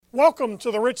Welcome to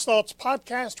the Rich Thoughts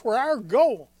Podcast, where our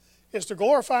goal is to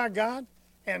glorify God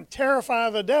and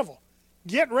terrify the devil.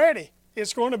 Get ready.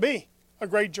 It's going to be a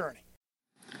great journey.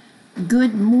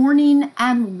 Good morning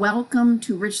and welcome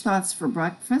to Rich Thoughts for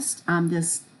Breakfast on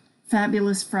this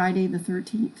fabulous Friday the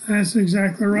 13th. That's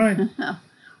exactly right.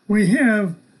 We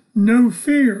have no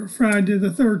fear Friday the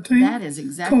 13th. That is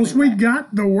exactly right. Because we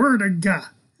got the Word of God.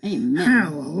 Amen.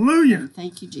 Hallelujah. And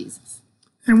thank you, Jesus.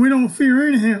 And we don't fear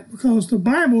anyhow because the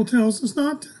Bible tells us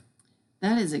not to.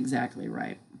 That is exactly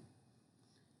right.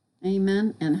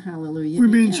 Amen and hallelujah.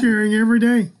 We've been sharing every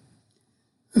day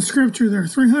a scripture. There are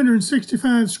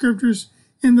 365 scriptures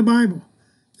in the Bible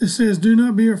that says, do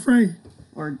not be afraid.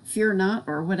 Or fear not,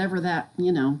 or whatever that,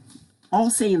 all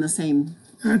saying the same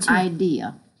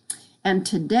idea. And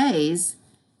today's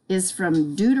is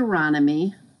from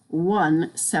Deuteronomy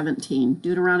 1:17.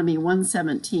 Deuteronomy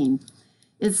 1:17.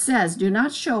 It says, do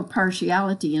not show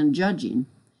partiality in judging.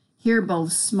 Hear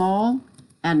both small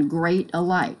and great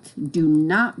alike. Do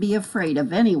not be afraid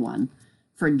of anyone,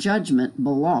 for judgment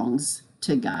belongs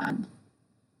to God.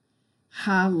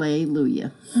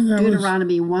 Hallelujah.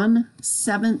 Deuteronomy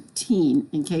 1:17,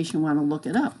 in case you want to look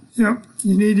it up. Yep,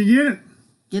 you need to get it.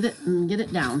 Get it and get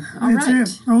it down. All That's right.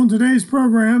 it. On today's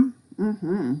program,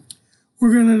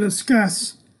 we're going to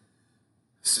discuss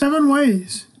 7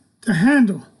 ways to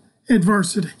handle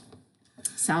adversity.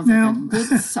 Sounds like a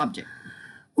good subject.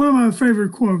 One of my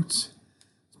favorite quotes is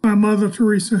by Mother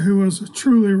Teresa, who was a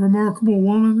truly remarkable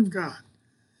woman of God.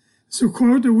 It's a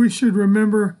quote that we should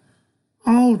remember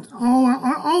all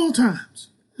times,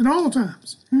 at all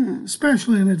times,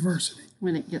 especially in adversity.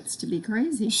 When it gets to be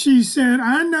crazy. She said,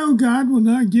 I know God will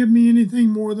not give me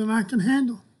anything more than I can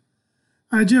handle.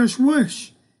 I just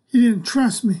wish he didn't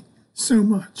trust me so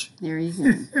much. There you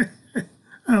go.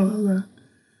 I love that.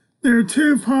 There are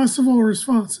 2 possible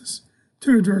responses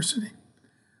to adversity.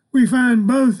 We find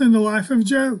both in the life of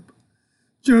Job.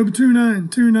 Job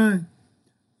 2:9,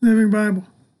 Living Bible.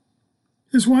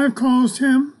 His wife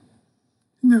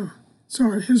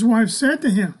his wife said to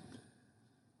him,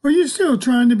 are you still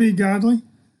trying to be godly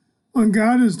when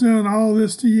God has done all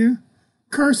this to you?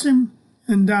 Curse him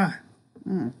and die.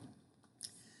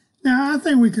 Now, I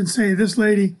think we can say this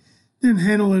lady didn't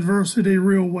handle adversity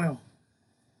real well.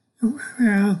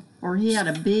 Yeah. Or he had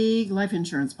a big life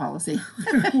insurance policy.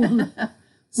 One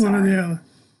or the other.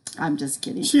 I'm just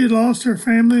kidding. She had lost her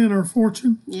family and her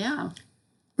fortune. Yeah.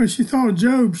 But she thought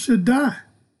Job should die.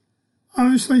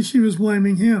 Obviously, she was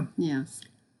blaming him. Yes.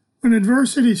 When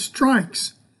adversity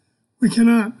strikes, we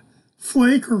cannot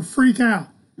flake or freak out,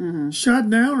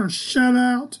 shut down or shut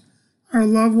out our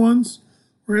loved ones,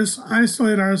 or just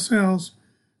isolate ourselves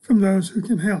from those who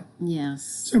can help.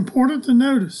 Yes. It's important to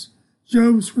notice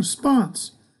Job's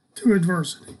response to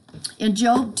adversity. In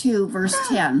Job 2, verse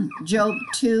 10, Job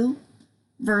 2,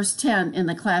 verse 10 in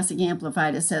the Classic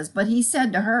Amplified, it says, but he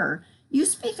said to her, you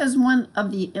speak as one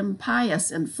of the impious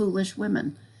and foolish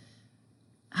women.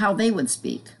 How they would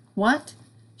speak. What?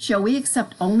 Shall we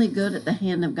accept only good at the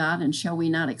hand of God, and shall we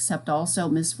not accept also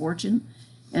misfortune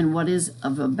and what is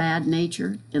of a bad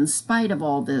nature? In spite of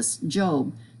all this,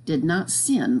 Job did not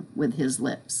sin with his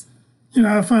lips.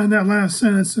 I find that last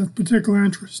sentence of particular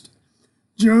interest.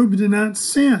 Job did not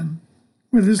sin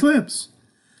with his lips.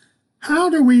 How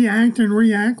do we act and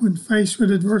react when faced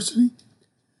with adversity?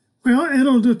 Well,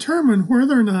 it'll determine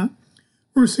whether or not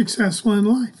we're successful in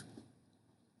life.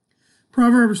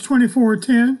 Proverbs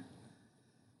 24:10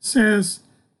 says,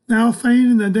 thou faint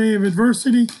in the day of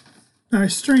adversity, thy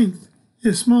strength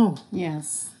is small.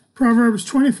 Yes. Proverbs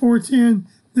 24:10,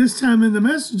 this time in the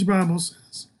Message Bible,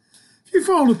 says, if you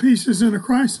fall to pieces in a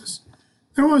crisis,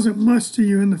 there wasn't much to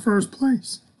you in the first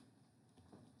place.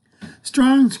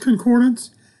 Strong's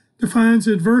Concordance defines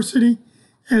adversity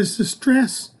as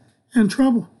distress and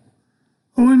trouble.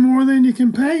 Owing more than you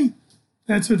can pay,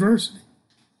 that's adversity.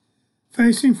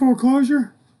 Facing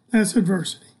foreclosure, that's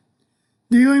adversity.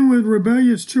 Dealing with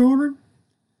rebellious children,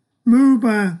 moved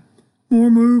by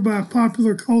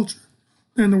popular culture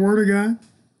than the Word of God,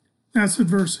 that's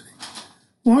adversity.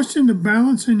 Watching the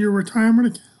balance in your retirement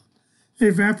account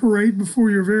evaporate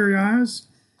before your very eyes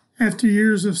after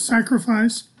years of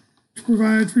sacrifice to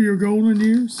provide for your golden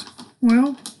years,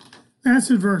 well, that's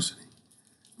adversity.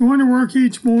 Going to work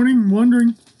each morning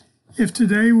wondering if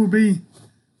today will be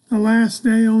the last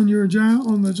day on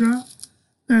the job,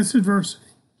 that's adversity.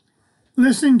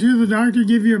 Listening to the doctor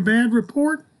give you a bad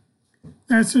report,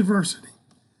 that's adversity.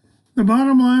 The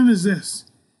bottom line is this: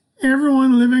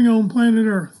 everyone living on planet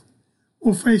Earth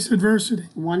will face adversity.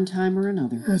 One time or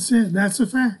another. That's it. That's a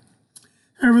fact.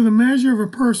 However, the measure of a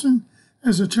person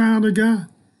as a child of God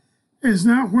is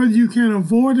not whether you can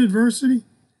avoid adversity,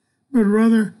 but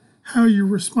rather how you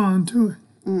respond to it.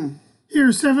 Here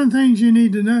are 7 things you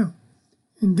need to know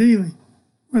in dealing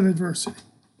with adversity.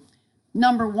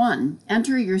 Number 1,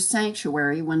 enter your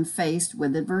sanctuary when faced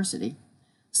with adversity.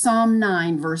 Psalm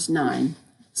 9, verse 9.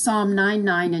 Psalm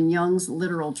 9:9 in Young's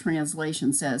literal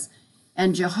translation says,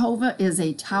 "And Jehovah is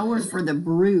a tower for the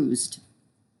bruised,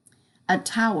 a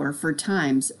tower for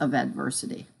times of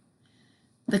adversity."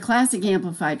 The Classic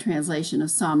Amplified translation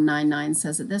of Psalm 9:9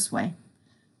 says it this way: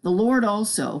 "The Lord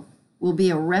also will be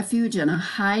a refuge and a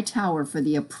high tower for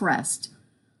the oppressed,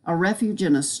 a refuge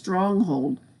and a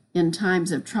stronghold in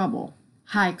times of trouble,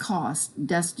 high cost,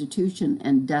 destitution,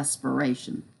 and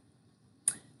desperation."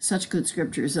 Such good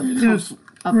scriptures of really comfort.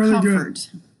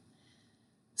 Good.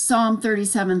 Psalm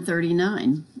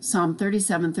 37:39. Psalm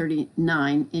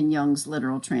 37:39 in Young's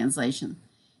literal translation.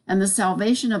 "And the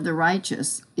salvation of the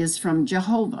righteous is from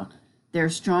Jehovah, their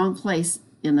strong place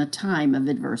in a time of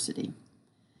adversity."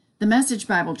 The Message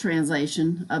Bible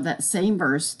translation of that same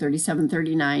verse,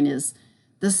 37:39, is,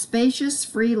 "The spacious,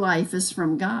 free life is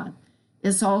from God.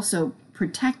 It's also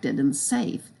protected and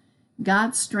safe.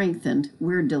 God strengthened,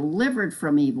 we're delivered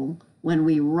from evil. When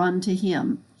we run to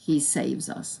him, he saves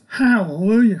us."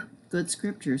 Hallelujah. Good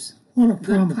scriptures. What a Good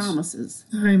promise. promises.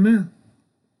 Amen.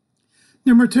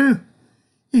 Number 2,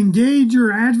 engage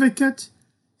your advocate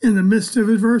in the midst of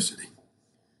adversity.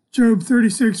 Job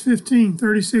 36:15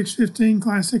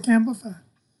 Classic Amplified.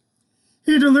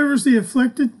 He delivers the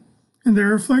afflicted in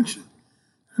their affliction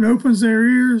and opens their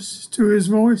ears to his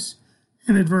voice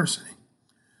in adversity.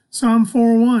 Psalm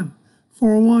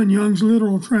 4:1 Young's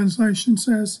literal translation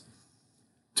says,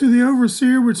 "To the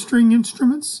overseer with string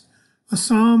instruments, a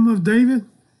psalm of David,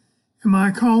 in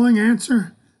my calling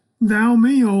answer thou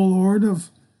me, O Lord,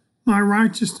 of my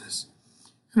righteousness.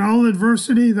 In all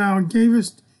adversity thou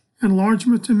gavest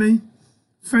enlargement to me,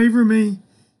 favor me,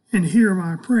 and hear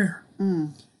my prayer."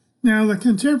 Now the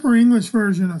contemporary English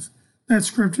version of that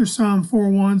scripture, Psalm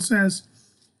 4:1, says,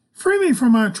 "Free me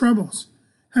from my troubles,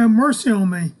 have mercy on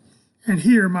me, and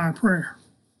hear my prayer."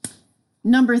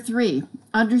 Number 3,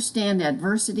 understand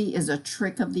adversity is a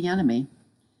trick of the enemy.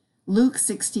 Luke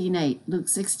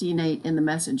 16:8 in the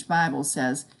Message Bible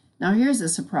says, "Now here's a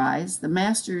surprise. The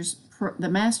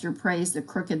master praised the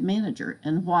crooked manager.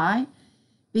 And why?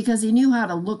 Because he knew how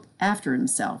to look after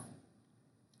himself.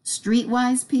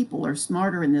 Streetwise people are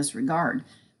smarter in this regard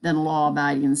than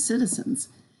law-abiding citizens.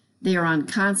 They are on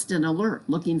constant alert,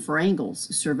 looking for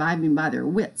angles, surviving by their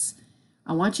wits.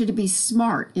 I want you to be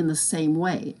smart in the same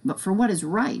way, but for what is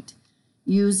right,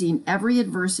 using every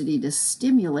adversity to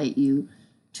stimulate you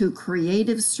to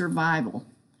creative survival,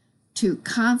 to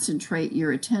concentrate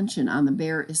your attention on the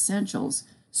bare essentials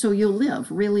so you'll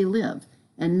really live,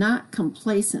 and not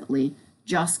complacently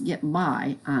just get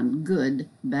by on good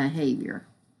behavior."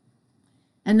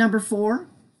 And number 4,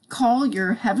 call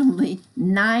your heavenly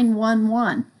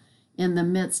 911 in the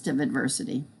midst of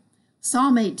adversity.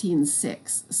 Psalm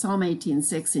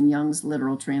 18:6 in Young's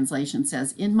literal translation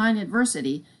says, "In mine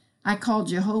adversity I call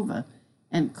Jehovah,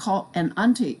 and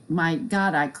unto my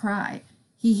God I cry.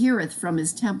 He heareth from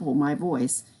his temple my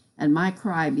voice, and my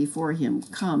cry before him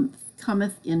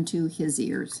cometh into his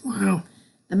ears." Wow.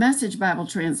 The Message Bible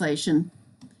translation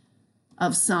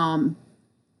of Psalm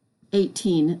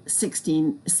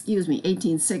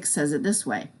 18:6 says it this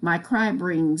way: "My cry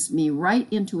brings me right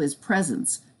into his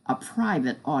presence, a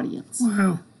private audience."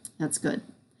 Wow. That's good.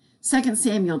 2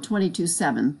 Samuel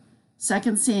 22:7.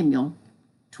 2 Samuel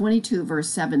 22 verse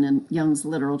 7 in Young's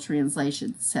literal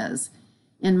translation says,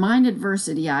 "In mine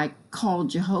adversity I call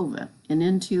Jehovah, and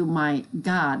unto my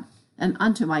God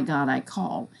I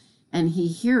call, and he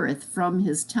heareth from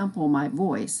his temple my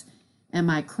voice, and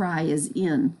my cry is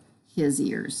in his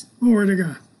ears." Glory to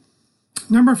God.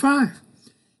 Number 5,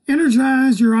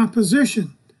 energize your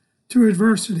opposition to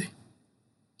adversity.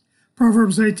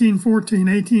 Proverbs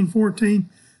 18:14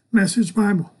 Message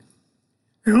Bible.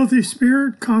 "A healthy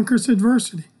spirit conquers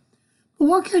adversity." But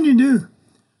what can you do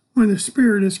when the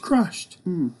spirit is crushed?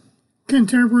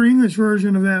 Contemporary English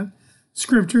version of that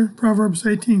scripture, Proverbs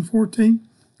 18:14,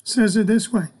 says it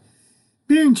this way: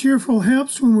 "Being cheerful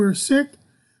helps when we're sick,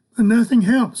 but nothing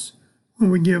helps when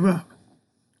we give up."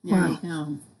 There you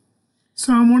go.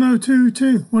 Psalm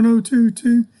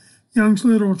 102:2 Young's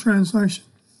literal translation.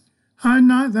 "Hide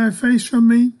not thy face from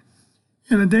me.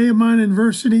 In a day of mine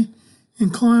adversity,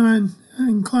 incline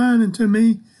unto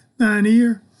me thine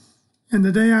ear. In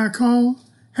the day I call,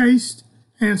 haste,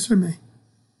 answer me."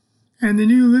 And the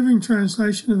New Living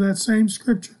Translation of that same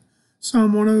scripture,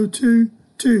 Psalm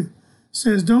 102:2,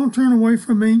 says, "Don't turn away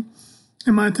from me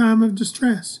in my time of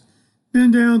distress.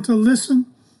 Bend down to listen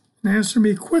and answer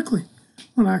me quickly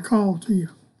when I call to you."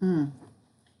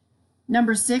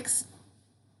 Number 6,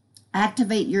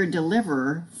 activate your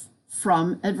deliverer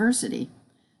from adversity.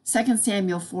 2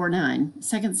 Samuel 4:9.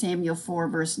 2 Samuel 4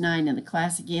 verse 9 in the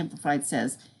Classic Amplified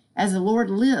says, "As the Lord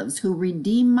lives, who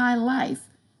redeemed my life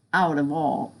out of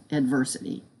all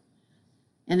adversity."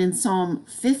 And in Psalm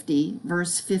 50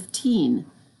 verse 15,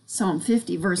 Psalm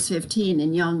 50 verse 15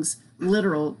 in Young's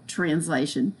literal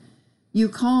translation, "You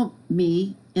call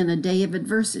me in a day of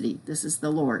adversity," this is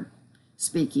the Lord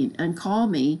speaking, "and call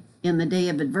me in the day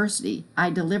of adversity. I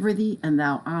deliver thee, and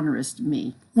thou honorest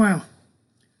me." Wow.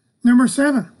 Number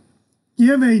 7,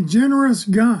 give a generous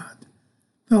God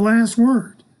the last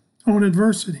word on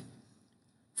adversity.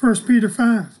 1 Peter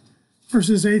 5,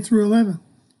 verses 8 through 11.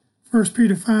 1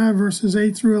 Peter 5, verses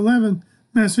 8 through 11,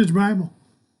 Message Bible.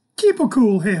 Keep a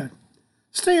cool head.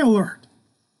 Stay alert.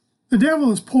 The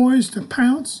devil is poised to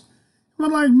pounce and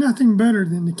would like nothing better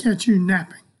than to catch you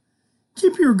napping.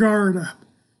 Keep your guard up.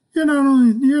 You're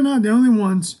not the only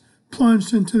ones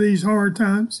plunged into these hard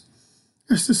times.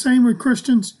 It's the same with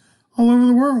Christians all over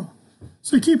the world.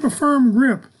 So keep a firm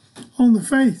grip on the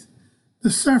faith, the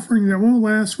suffering that won't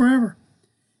last forever.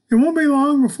 It won't be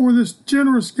long before this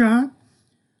generous God,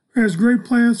 who has great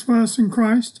plans for us in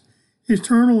Christ,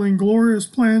 eternal and glorious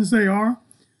plans they are,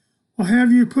 will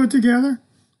have you put together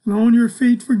and on your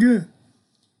feet for good.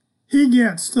 He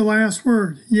gets the last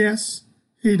word. Yes,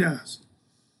 he does.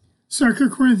 2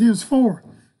 Corinthians 4,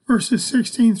 verses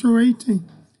 16 through 18.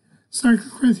 2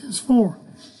 Corinthians 4,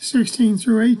 16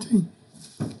 through 18.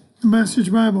 The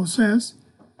Message Bible says,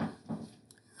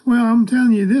 well, I'm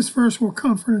telling you, this verse will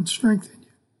comfort and strengthen you.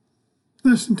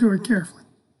 Listen to it carefully.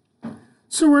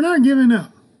 So we're not giving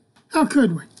up. How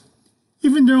could we?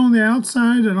 Even though on the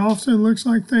outside it often looks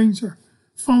like things are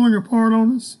falling apart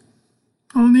on us,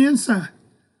 on the inside,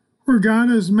 where God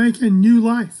is making new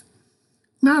life,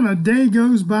 not a day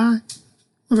goes by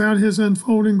without his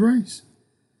unfolding grace.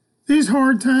 These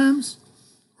hard times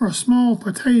are small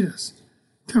potatoes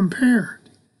compared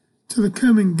to the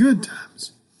coming good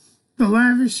times, the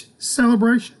lavish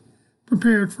celebration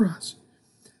prepared for us.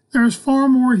 There is far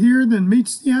more here than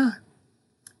meets the eye.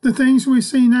 The things we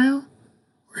see now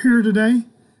are here today,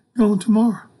 gone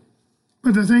tomorrow.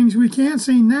 But the things we can't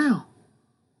see now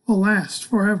will last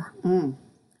forever.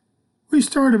 We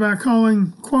started by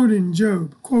quoting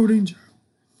Job. We're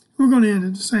going to end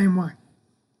it the same way.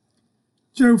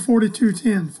 Job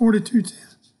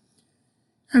 42:10.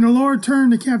 And the Lord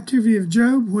turned the captivity of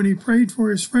Job when he prayed for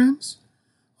his friends.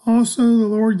 Also the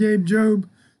Lord gave Job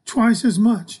twice as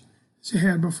much as he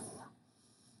had before.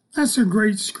 That's a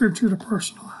great scripture to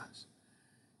personalize.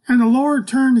 And the Lord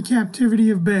turned the captivity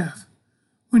of Bev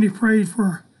when she prayed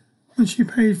for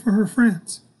her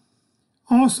friends.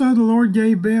 Also, the Lord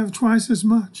gave Bev twice as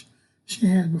much she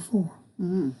had before.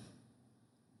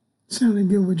 Sounded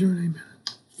good with your name in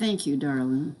it. Thank you,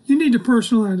 darling. You need to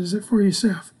personalize it for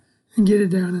yourself and get it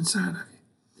down inside of you.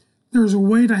 There's a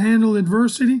way to handle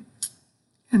adversity,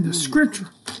 and the scripture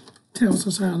tells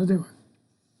us how to do it.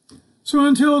 So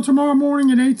until tomorrow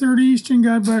morning at 8:30 Eastern,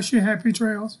 God bless you. Happy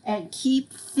trails. And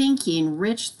keep thinking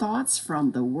rich thoughts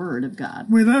from the Word of God.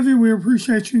 We love you. We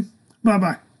appreciate you.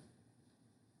 Bye-bye.